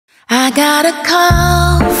I got a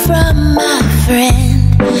call from my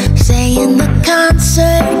friend saying the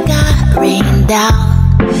concert got rained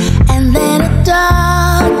out, and then a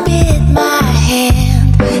dog bit my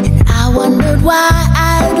hand, and I wondered why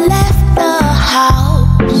I'd left the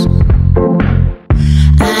house.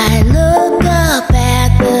 I look up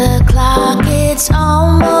at the clock, it's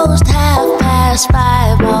almost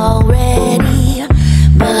 5:30 already,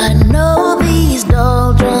 but no, these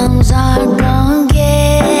doldrums aren't gonna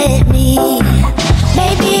get me.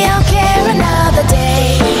 Maybe I'll care another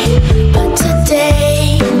day, but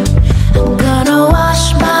today I'm gonna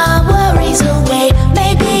wash my worries away.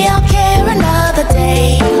 Maybe I'll care another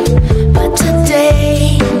day, but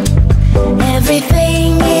today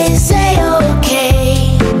everything is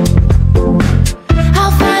a-okay.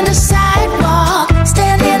 I'll find a sidewalk,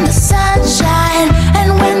 stand in the sunshine, and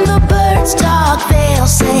when the birds talk they'll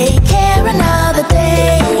say care another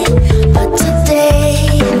day, but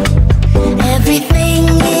today everything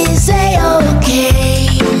is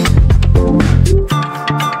a-okay.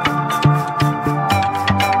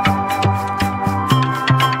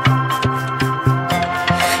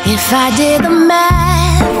 If I did the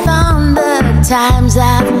math on the times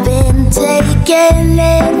I've been taken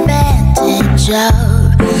advantage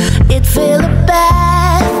of, it'd fill a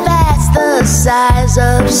bath that's the size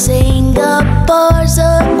of Singapore's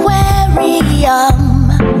aquarium.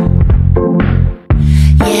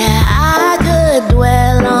 Yeah, I could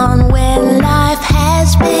dwell on when life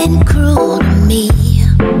has been cruel to me,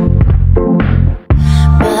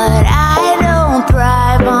 but I don't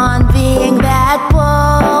thrive on being that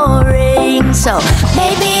boring. So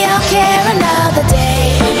maybe I'll care another day,